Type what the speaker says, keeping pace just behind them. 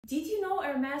Did you know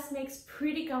Hermes makes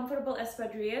pretty comfortable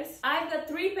espadrilles? I've got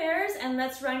 3 pairs and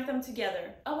let's rank them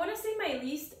together. I want to say my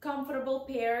least comfortable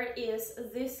pair is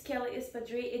this Kelly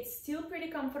espadrille. It's still pretty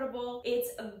comfortable. It's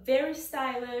very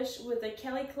stylish with a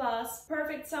Kelly clasp,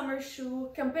 perfect summer shoe.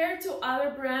 Compared to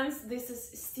other brands, this is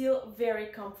still very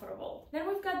comfortable. Then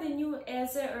we've got the new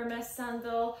Eze Hermes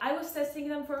sandal. I was testing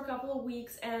them for a couple of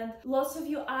weeks and lots of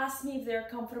you asked me if they're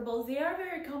comfortable. They are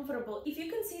very comfortable. If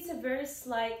you can see, it's a very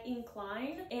slight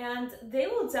incline, and they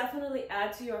will definitely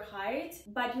add to your height,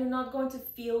 but you're not going to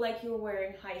feel like you're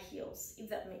wearing high heels, if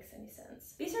that makes any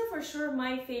sense. These are for sure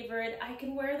my favorite. I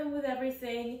can wear them with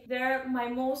everything. They're my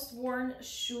most worn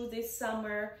shoe this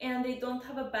summer, and they don't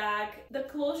have a bag. The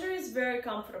closure is very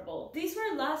comfortable. These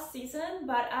were last season,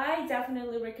 but I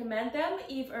definitely recommend them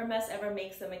if Hermes ever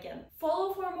makes them again.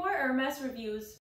 Follow for more Hermes reviews.